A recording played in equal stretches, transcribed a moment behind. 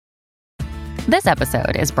This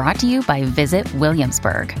episode is brought to you by Visit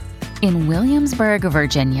Williamsburg. In Williamsburg,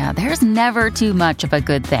 Virginia, there's never too much of a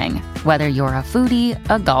good thing. Whether you're a foodie,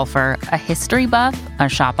 a golfer, a history buff, a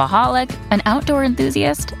shopaholic, an outdoor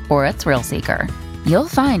enthusiast, or a thrill seeker, you'll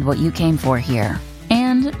find what you came for here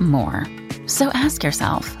and more. So ask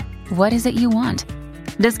yourself, what is it you want?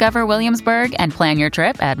 Discover Williamsburg and plan your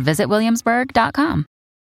trip at visitwilliamsburg.com.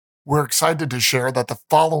 We're excited to share that the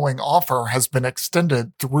following offer has been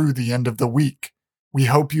extended through the end of the week. We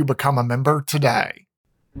hope you become a member today.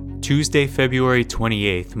 Tuesday, February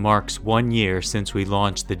 28th marks 1 year since we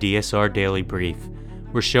launched the DSR Daily Brief.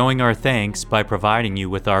 We're showing our thanks by providing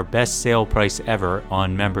you with our best sale price ever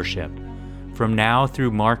on membership. From now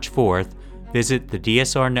through March 4th, visit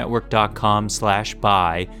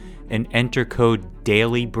thedsrnetwork.com/buy and enter code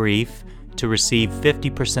DAILYBRIEF to receive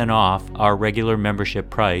 50% off our regular membership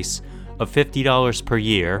price of $50 per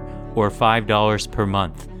year or $5 per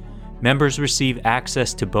month. Members receive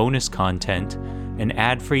access to bonus content, an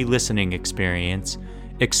ad-free listening experience,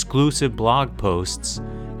 exclusive blog posts,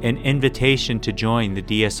 an invitation to join the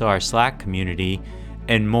DSR Slack community,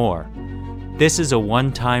 and more. This is a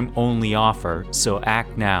one-time only offer, so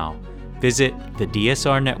act now. Visit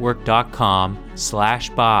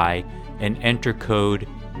thedsrnetwork.com/buy and enter code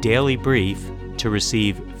DAILYBRIEF to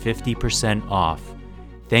receive 50% off.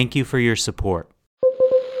 Thank you for your support.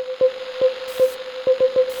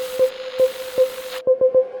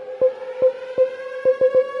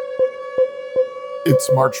 It's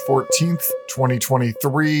March 14th,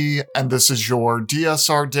 2023, and this is your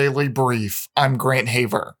DSR Daily Brief. I'm Grant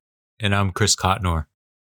Haver. And I'm Chris Cotnor.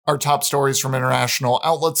 Our top stories from international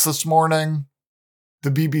outlets this morning. The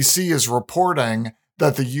BBC is reporting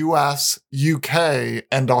that the US, UK,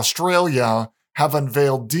 and Australia have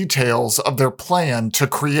unveiled details of their plan to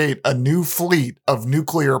create a new fleet of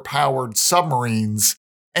nuclear-powered submarines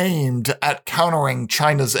aimed at countering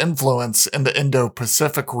China's influence in the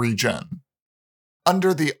Indo-Pacific region.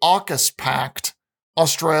 Under the AUKUS Pact,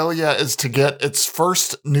 Australia is to get its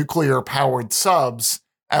first nuclear-powered subs,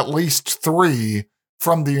 at least 3,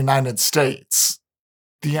 from the United States.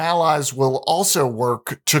 The Allies will also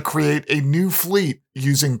work to create a new fleet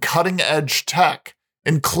using cutting-edge tech,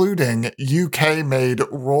 including UK-made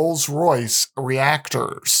Rolls-Royce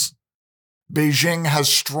reactors. Beijing has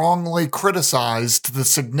strongly criticized the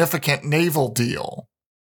significant naval deal.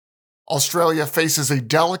 Australia faces a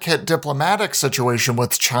delicate diplomatic situation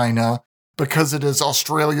with China because it is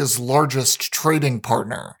Australia's largest trading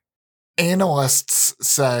partner. Analysts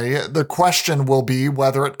say the question will be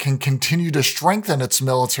whether it can continue to strengthen its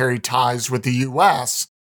military ties with the US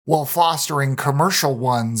while fostering commercial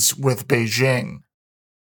ones with Beijing.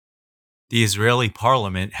 The Israeli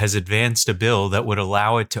parliament has advanced a bill that would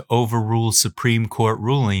allow it to overrule Supreme Court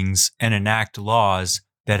rulings and enact laws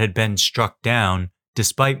that had been struck down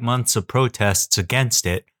despite months of protests against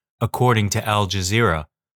it, according to Al Jazeera.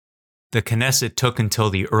 The Knesset took until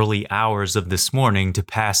the early hours of this morning to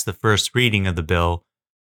pass the first reading of the bill,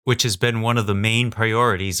 which has been one of the main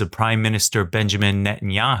priorities of Prime Minister Benjamin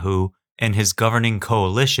Netanyahu and his governing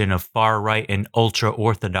coalition of far-right and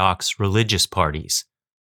ultra-Orthodox religious parties.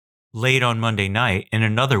 Late on Monday night, in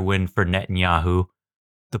another win for Netanyahu,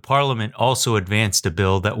 the parliament also advanced a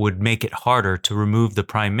bill that would make it harder to remove the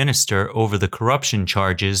prime minister over the corruption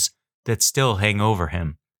charges that still hang over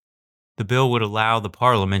him. The bill would allow the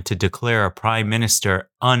parliament to declare a prime minister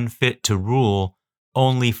unfit to rule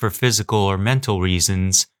only for physical or mental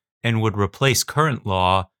reasons and would replace current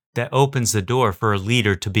law that opens the door for a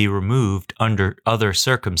leader to be removed under other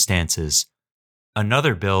circumstances.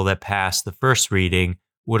 Another bill that passed the first reading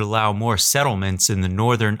would allow more settlements in the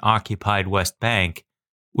northern occupied West Bank,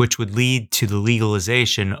 which would lead to the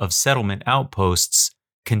legalization of settlement outposts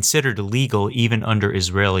considered illegal even under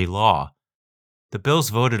Israeli law. The bills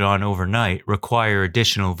voted on overnight require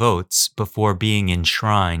additional votes before being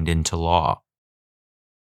enshrined into law.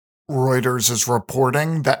 Reuters is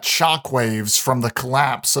reporting that shockwaves from the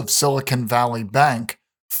collapse of Silicon Valley Bank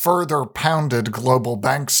further pounded global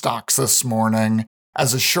bank stocks this morning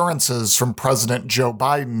as assurances from President Joe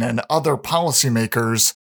Biden and other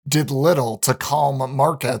policymakers did little to calm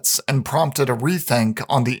markets and prompted a rethink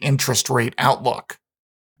on the interest rate outlook.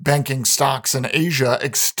 Banking stocks in Asia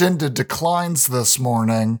extended declines this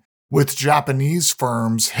morning, with Japanese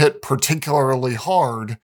firms hit particularly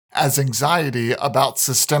hard as anxiety about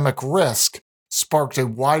systemic risk sparked a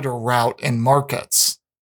wider rout in markets.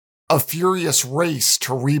 A furious race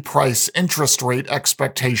to reprice interest rate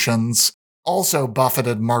expectations also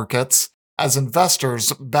buffeted markets as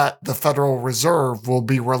investors bet the Federal Reserve will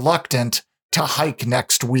be reluctant to hike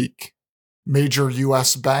next week. Major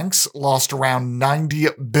U.S. banks lost around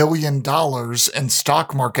 $90 billion in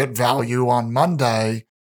stock market value on Monday,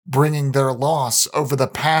 bringing their loss over the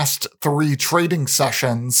past 3 trading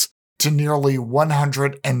sessions to nearly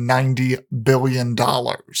 $190 billion.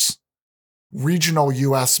 Regional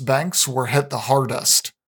U.S. banks were hit the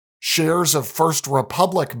hardest. Shares of First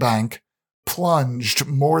Republic Bank plunged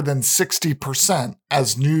more than 60%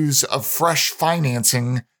 as news of fresh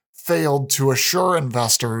financing failed to assure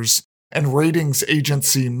investors, and ratings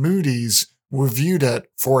agency Moody's reviewed it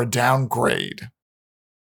for a downgrade.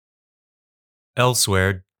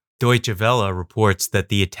 Elsewhere, Deutsche Welle reports that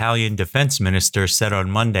the Italian defense minister said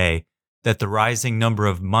on Monday that the rising number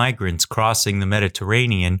of migrants crossing the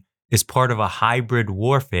Mediterranean is part of a hybrid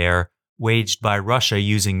warfare waged by Russia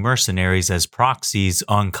using mercenaries as proxies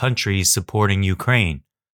on countries supporting Ukraine.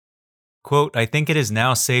 Quote, I think it is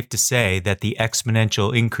now safe to say that the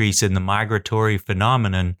exponential increase in the migratory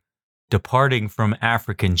phenomenon departing from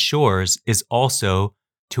African shores is also,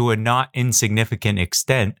 to a not insignificant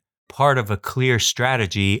extent, part of a clear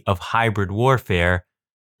strategy of hybrid warfare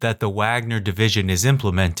that the Wagner division is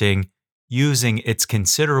implementing, using its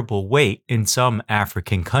considerable weight in some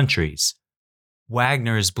African countries.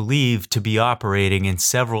 Wagner is believed to be operating in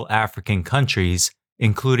several African countries,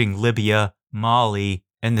 including Libya, Mali,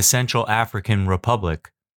 and the Central African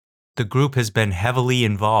Republic. The group has been heavily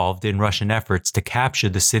involved in Russian efforts to capture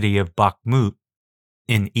the city of Bakhmut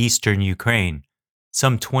in eastern Ukraine.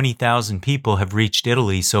 Some 20,000 people have reached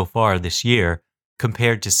Italy so far this year,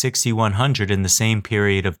 compared to 6,100 in the same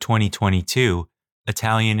period of 2022,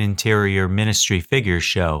 Italian Interior Ministry figures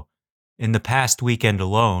show. In the past weekend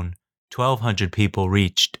alone, 1,200 people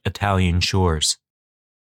reached Italian shores.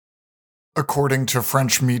 According to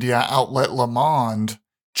French media outlet Le Monde,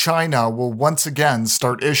 China will once again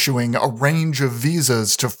start issuing a range of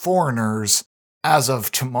visas to foreigners as of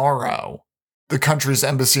tomorrow, the country's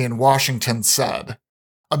embassy in Washington said,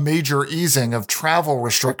 a major easing of travel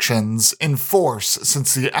restrictions in force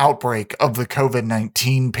since the outbreak of the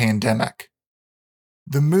COVID-19 pandemic.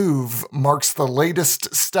 The move marks the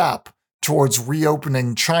latest step towards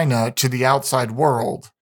reopening China to the outside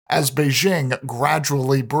world, as Beijing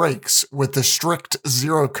gradually breaks with the strict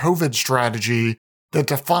zero-COVID strategy that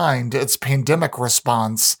defined its pandemic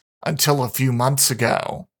response until a few months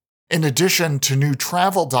ago. In addition to new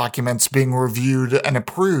travel documents being reviewed and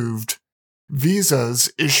approved, visas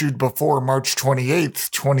issued before March 28,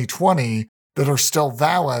 2020 that are still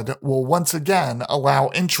valid will once again allow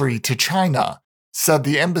entry to China, said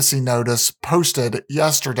the embassy notice posted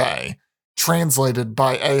yesterday, translated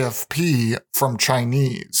by AFP from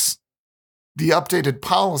Chinese. The updated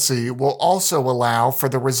policy will also allow for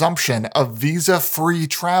the resumption of visa-free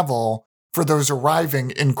travel for those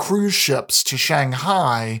arriving in cruise ships to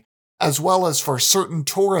Shanghai, as well as for certain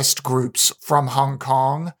tourist groups from Hong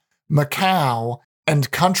Kong, Macau,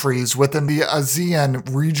 and countries within the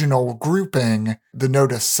ASEAN regional grouping, the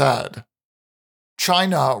notice said.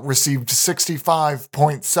 China received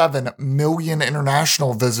 65.7 million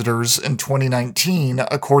international visitors in 2019,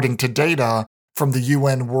 according to data from the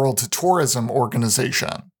UN World Tourism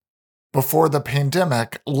Organization, before the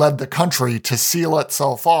pandemic led the country to seal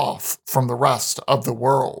itself off from the rest of the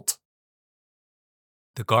world.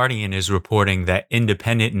 The Guardian is reporting that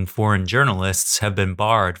independent and foreign journalists have been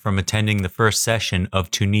barred from attending the first session of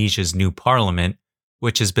Tunisia's new parliament,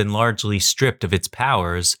 which has been largely stripped of its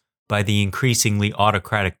powers by the increasingly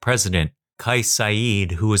autocratic president. Kais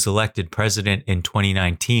Saied, who was elected president in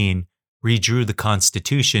 2019, redrew the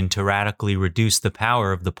constitution to radically reduce the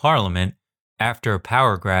power of the parliament after a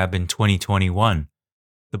power grab in 2021.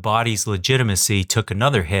 The body's legitimacy took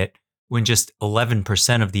another hit when just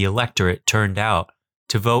 11% of the electorate turned out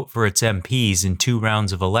to vote for its MPs in 2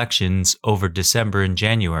 rounds of elections over December and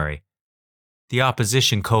January. The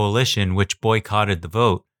opposition coalition, which boycotted the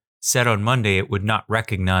vote, said on Monday it would not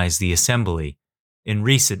recognize the assembly. In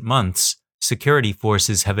recent months, security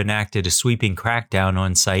forces have enacted a sweeping crackdown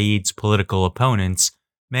on Said's political opponents,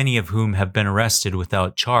 many of whom have been arrested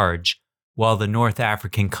without charge, while the North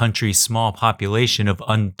African country's small population of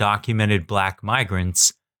undocumented black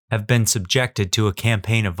migrants have been subjected to a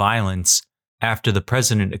campaign of violence after the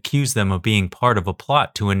president accused them of being part of a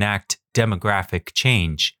plot to enact demographic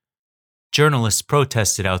change. Journalists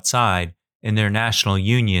protested outside, and their national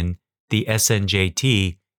union, the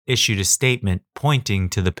SNJT, issued a statement pointing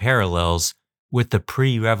to the parallels with the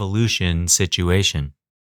pre-revolution situation.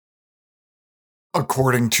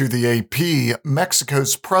 According to the AP,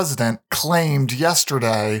 Mexico's president claimed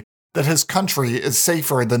yesterday that his country is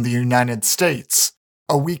safer than the United States,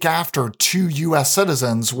 a week after 2 U.S.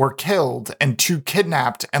 citizens were killed and 2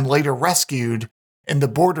 kidnapped and later rescued in the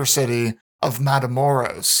border city of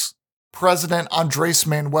Matamoros. President Andrés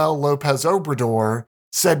Manuel López Obrador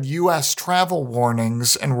said U.S. travel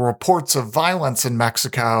warnings and reports of violence in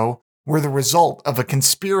Mexico were the result of a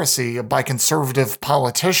conspiracy by conservative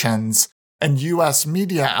politicians and U.S.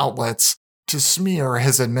 media outlets to smear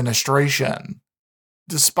his administration.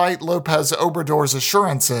 Despite López Obrador's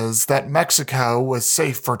assurances that Mexico was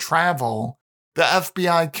safe for travel, the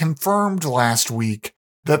FBI confirmed last week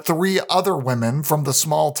that 3 other women from the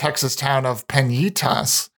small Texas town of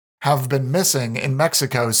Peñitas have been missing in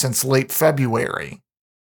Mexico since late February.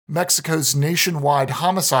 Mexico's nationwide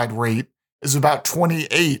homicide rate is about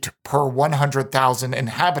 28 per 100,000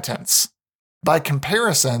 inhabitants. By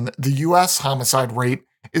comparison, the U.S. homicide rate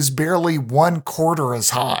is barely 1/4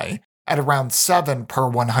 as high, at around 7 per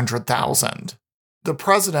 100,000. The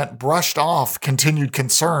president brushed off continued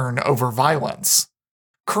concern over violence.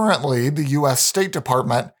 Currently, the U.S. State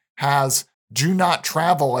Department has do not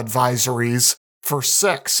travel advisories for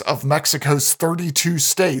 6 of Mexico's 32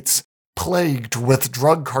 states plagued with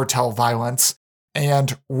drug cartel violence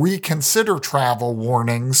and reconsider travel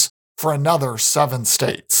warnings for another 7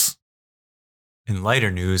 states. In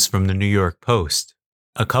lighter news from the New York Post,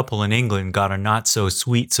 a couple in England got a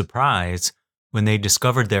not-so-sweet surprise when they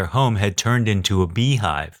discovered their home had turned into a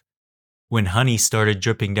beehive. When honey started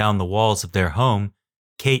dripping down the walls of their home,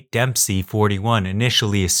 Kate Dempsey, 41,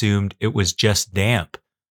 initially assumed it was just damp,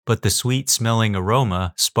 but the sweet-smelling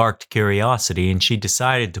aroma sparked curiosity and she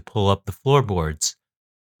decided to pull up the floorboards.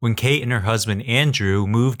 When Kate and her husband Andrew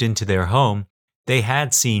moved into their home, they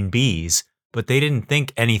had seen bees, but they didn't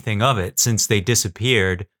think anything of it since they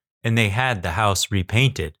disappeared and they had the house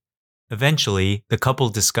repainted. Eventually, the couple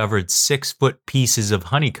discovered 6-foot pieces of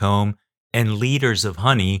honeycomb and liters of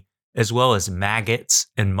honey, as well as maggots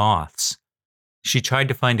and moths. She tried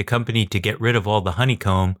to find a company to get rid of all the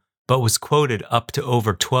honeycomb, but was quoted up to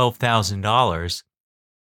over $12,000.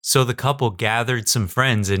 So the couple gathered some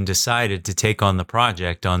friends and decided to take on the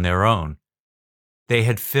project on their own. They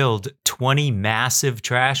had filled 20 massive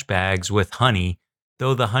trash bags with honey,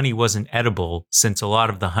 though the honey wasn't edible since a lot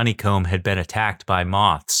of the honeycomb had been attacked by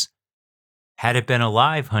moths. Had it been a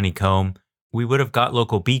live honeycomb, we would have got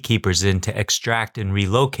local beekeepers in to extract and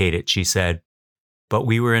relocate it, she said. But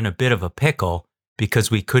we were in a bit of a pickle because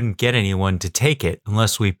we couldn't get anyone to take it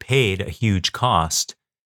unless we paid a huge cost.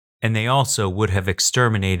 And they also would have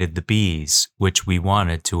exterminated the bees, which we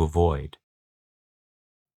wanted to avoid.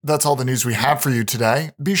 That's all the news we have for you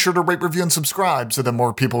today. Be sure to rate, review, and subscribe so that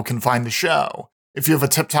more people can find the show. If you have a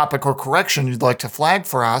tip, topic, or correction you'd like to flag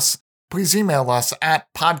for us, please email us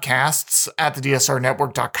at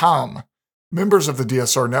podcasts@thedsrnetwork.com. Members of the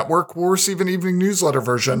DSR Network will receive an evening newsletter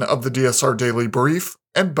version of the DSR Daily Brief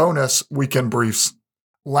and bonus weekend briefs.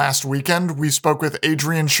 Last weekend, we spoke with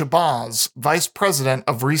Adrian Shabazz, Vice President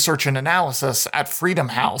of Research and Analysis at Freedom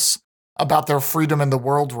House, about their Freedom in the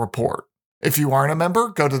World report. If you aren't a member,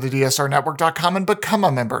 go to thedsrnetwork.com and become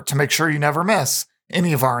a member to make sure you never miss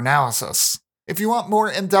any of our analysis. If you want more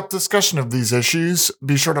in-depth discussion of these issues,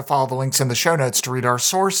 be sure to follow the links in the show notes to read our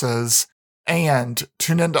sources and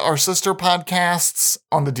tune into our sister podcasts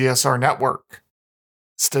on the DSR Network.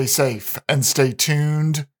 Stay safe and stay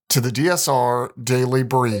tuned to the DSR Daily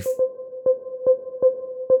Brief.